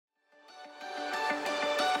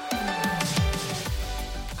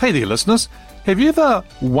Hey there, listeners. Have you ever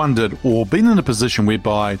wondered or been in a position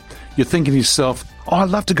whereby you're thinking to yourself, I'd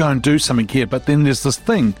love to go and do something here, but then there's this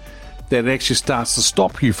thing that actually starts to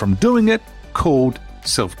stop you from doing it called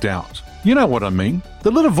self-doubt. You know what I mean. The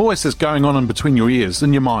little voice that's going on in between your ears,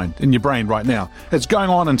 in your mind, in your brain right now. It's going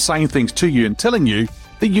on and saying things to you and telling you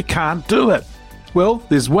that you can't do it. Well,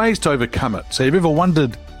 there's ways to overcome it. So have you ever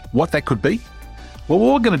wondered what that could be? Well,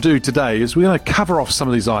 what we're going to do today is we're going to cover off some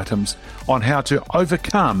of these items on how to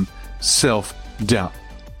overcome self-doubt.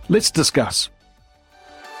 Let's discuss.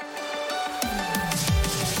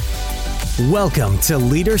 Welcome to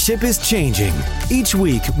Leadership is Changing. Each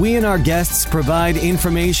week, we and our guests provide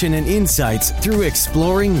information and insights through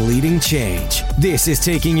exploring leading change. This is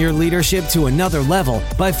taking your leadership to another level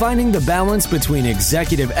by finding the balance between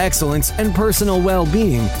executive excellence and personal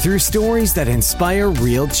well-being through stories that inspire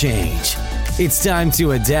real change. It's time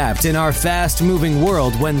to adapt in our fast-moving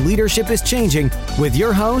world when leadership is changing with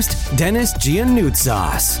your host, Dennis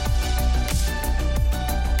Giannoutsas.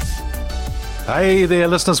 Hey there,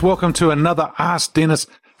 listeners. Welcome to another Ask Dennis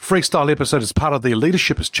freestyle episode as part of the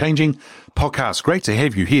Leadership is Changing podcast. Great to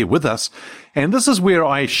have you here with us. And this is where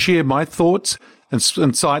I share my thoughts and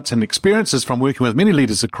insights and experiences from working with many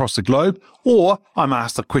leaders across the globe, or I'm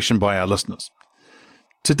asked a question by our listeners.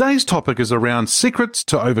 Today's topic is around secrets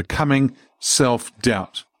to overcoming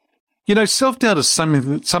self-doubt. You know, self-doubt is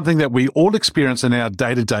something that we all experience in our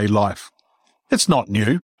day-to-day life. It's not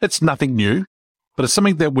new. It's nothing new. But it's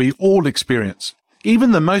something that we all experience.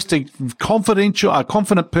 Even the most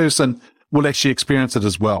confident person will actually experience it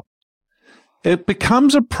as well. It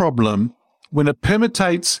becomes a problem when it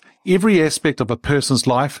permeates every aspect of a person's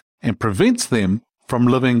life and prevents them from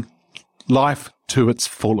living life to its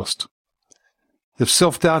fullest. If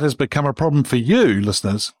self-doubt has become a problem for you,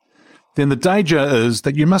 listeners, then the danger is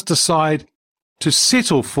that you must decide to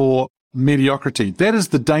settle for mediocrity. That is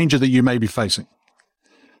the danger that you may be facing.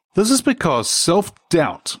 This is because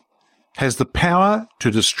self-doubt has the power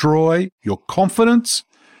to destroy your confidence,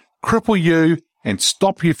 cripple you, and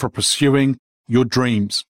stop you from pursuing your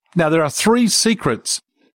dreams. Now, there are 3 secrets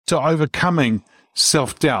to overcoming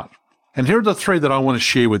self-doubt. And here are the 3 that I want to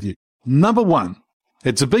share with you. Number 1,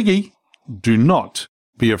 it's a biggie. Do not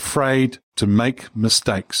be afraid to make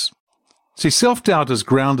mistakes. See, self-doubt is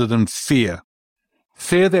grounded in fear.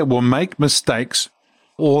 Fear that we'll make mistakes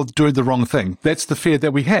or do the wrong thing. That's the fear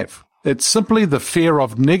that we have. It's simply the fear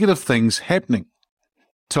of negative things happening.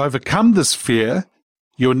 To overcome this fear,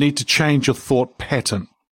 you'll need to change your thought pattern.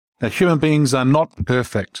 Now, human beings are not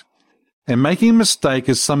perfect, and making a mistake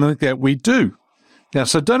is something that we do. Now,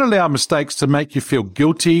 so don't allow mistakes to make you feel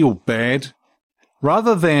guilty or bad,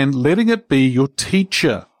 rather than letting it be your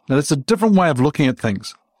teacher. Now, that's a different way of looking at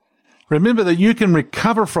things. Remember that you can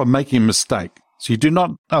recover from making a mistake. So you do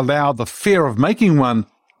not allow the fear of making one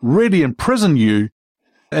really imprison you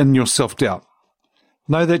in your self-doubt.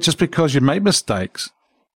 Know that just because you make mistakes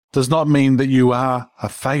does not mean that you are a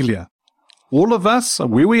failure. All of us,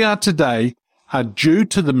 where we are today, are due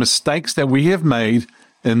to the mistakes that we have made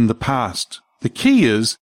in the past. The key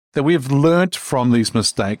is that we have learnt from these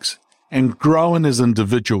mistakes and grown as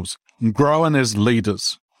individuals and grown as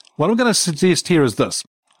leaders. What I'm going to suggest here is this.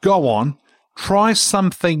 Go on, try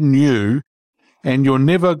something new, and you'll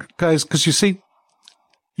never, because you see,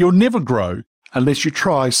 you'll never grow unless you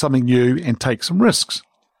try something new and take some risks.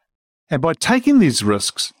 And by taking these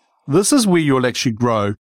risks, this is where you'll actually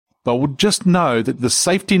grow, but we'll just know that the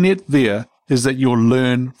safety net there is that you'll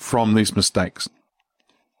learn from these mistakes.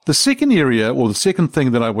 The second area, or the second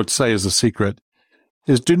thing that I would say is a secret,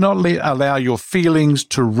 is do not allow your feelings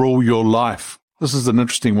to rule your life. This is an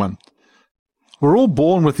interesting one. We're all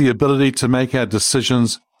born with the ability to make our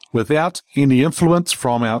decisions without any influence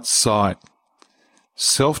from outside.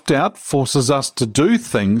 Self-doubt forces us to do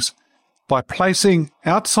things by placing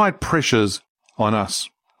outside pressures on us.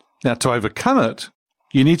 Now, to overcome it,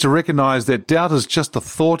 you need to recognize that doubt is just a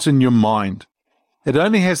thought in your mind. It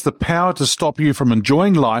only has the power to stop you from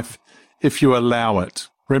enjoying life if you allow it.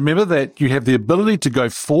 Remember that you have the ability to go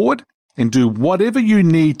forward and do whatever you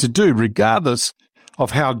need to do, regardless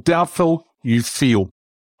of how doubtful you feel.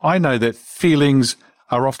 I know that feelings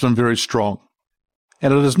are often very strong,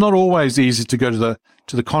 and it is not always easy to go to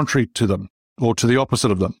the contrary to them or to the opposite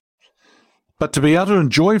of them. But to be able to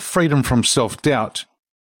enjoy freedom from self-doubt,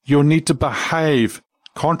 you'll need to behave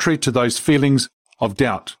contrary to those feelings of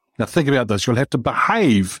doubt. Now think about this. You'll have to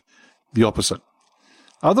behave the opposite.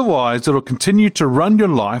 Otherwise, it'll continue to run your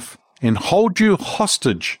life and hold you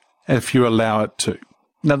hostage if you allow it to.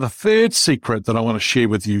 Now, the third secret that I want to share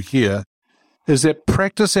with you here is that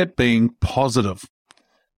practice at being positive.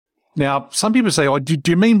 Now, some people say, do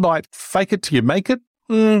you mean like fake it till you make it?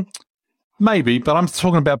 Maybe, but I'm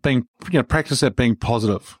talking about practice at being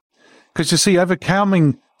positive. Because you see,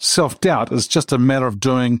 overcoming self-doubt is just a matter of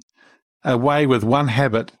doing away with one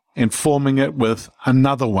habit and forming it with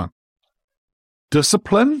another one.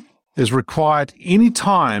 Discipline is required any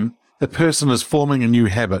time a person is forming a new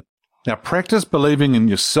habit. Now, practice believing in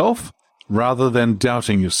yourself rather than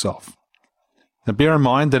doubting yourself. Now, bear in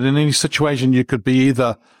mind that in any situation, you could be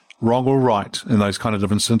either wrong or right in those kind of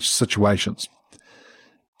different situations.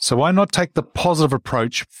 So why not take the positive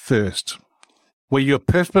approach first, where you're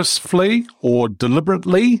purposefully or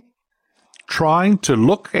deliberately trying to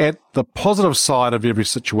look at the positive side of every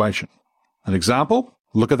situation. An example,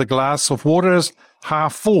 look at the glass of water as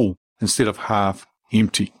half full instead of half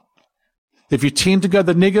empty. If you tend to go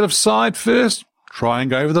the negative side first, try and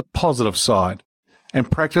go over the positive side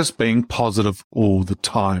and practice being positive all the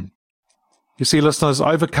time. You see, listeners,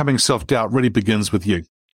 overcoming self-doubt really begins with you.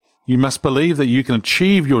 You must believe that you can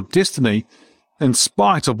achieve your destiny in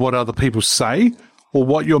spite of what other people say or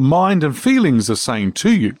what your mind and feelings are saying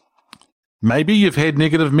to you. Maybe you've had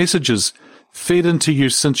negative messages fed into you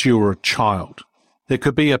since you were a child. There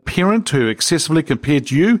could be a parent who excessively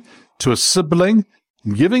compared you to a sibling,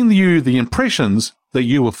 giving you the impressions that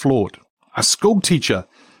you were flawed. A school teacher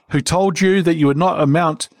who told you that you would not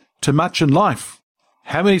amount to much in life.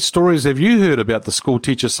 How many stories have you heard about the school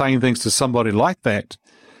teacher saying things to somebody like that,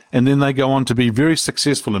 and then they go on to be very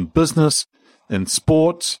successful in business, in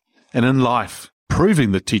sports, and in life,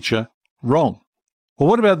 proving the teacher wrong? Or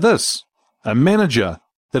what about this? A manager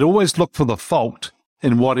that always looked for the fault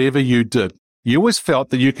in whatever you did. You always felt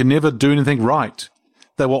that you could never do anything right.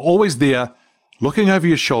 They were always there, looking over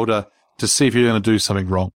your shoulder to see if you're going to do something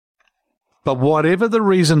wrong. But whatever the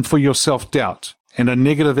reason for your self-doubt and a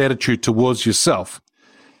negative attitude towards yourself,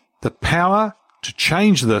 the power to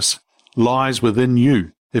change this lies within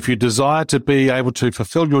you. If you desire to be able to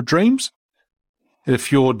fulfill your dreams,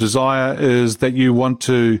 if your desire is that you want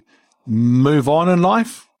to move on in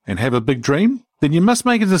life and have a big dream, then you must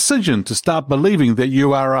make a decision to start believing that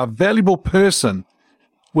you are a valuable person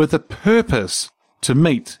with a purpose to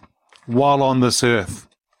meet while on this earth.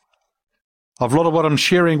 A lot of what I'm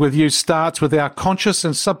sharing with you starts with our conscious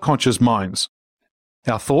and subconscious minds.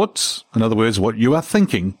 Our thoughts, in other words, what you are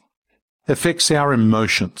thinking, affects our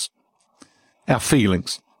emotions, our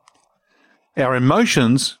feelings. Our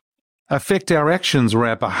emotions affect our actions or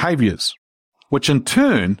our behaviors, which in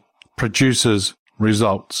turn produces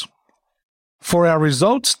results. For our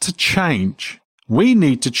results to change, we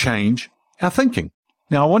need to change our thinking.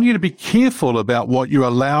 Now, I want you to be careful about what you're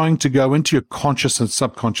allowing to go into your conscious and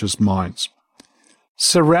subconscious minds.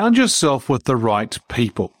 Surround yourself with the right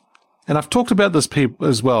people. And I've talked about this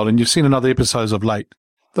as well, and you've seen in other episodes of late.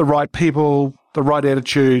 The right people, the right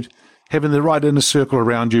attitude, having the right inner circle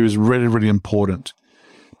around you is really, really important.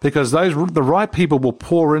 Because the right people will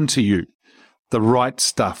pour into you the right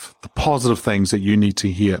stuff, the positive things that you need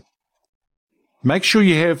to hear. Make sure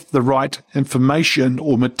you have the right information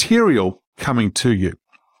or material coming to you.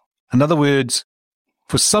 In other words,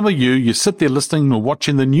 for some of you, you sit there listening or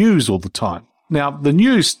watching the news all the time. Now, the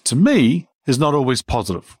news, to me, is not always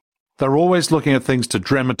positive. They're always looking at things to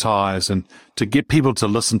dramatize and to get people to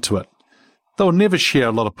listen to it. They'll never share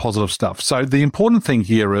a lot of positive stuff. So the important thing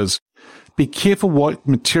here is be careful what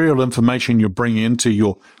material information you bring into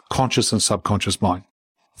your conscious and subconscious mind.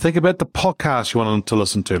 Think about the podcast you want to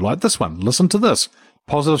listen to, like this one. Listen to this.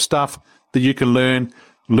 Positive stuff that you can learn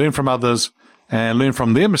from others, and learn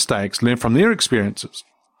from their mistakes, learn from their experiences.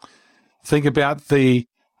 Think about the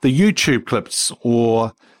YouTube clips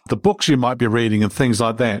or the books you might be reading and things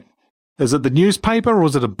like that. Is it the newspaper or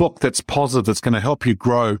is it a book that's positive that's going to help you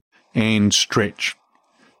grow and stretch?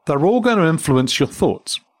 They're all going to influence your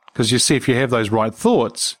thoughts, because you see, if you have those right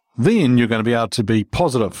thoughts, then you're going to be able to be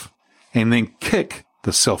positive and then kick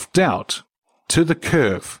the self-doubt to the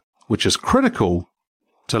curve, which is critical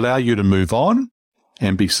to allow you to move on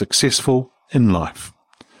and be successful in life.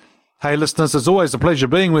 Hey listeners, it's always a pleasure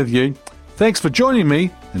being with you. Thanks for joining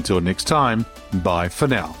me. Until next time, bye for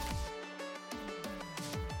now.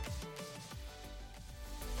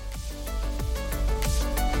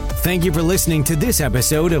 Thank you for listening to this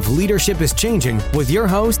episode of Leadership is Changing with your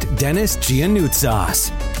host, Dennis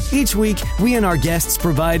Giannoutsas. Each week, we and our guests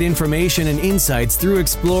provide information and insights through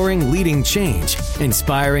exploring leading change,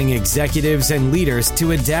 inspiring executives and leaders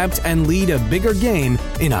to adapt and lead a bigger game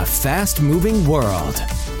in a fast-moving world.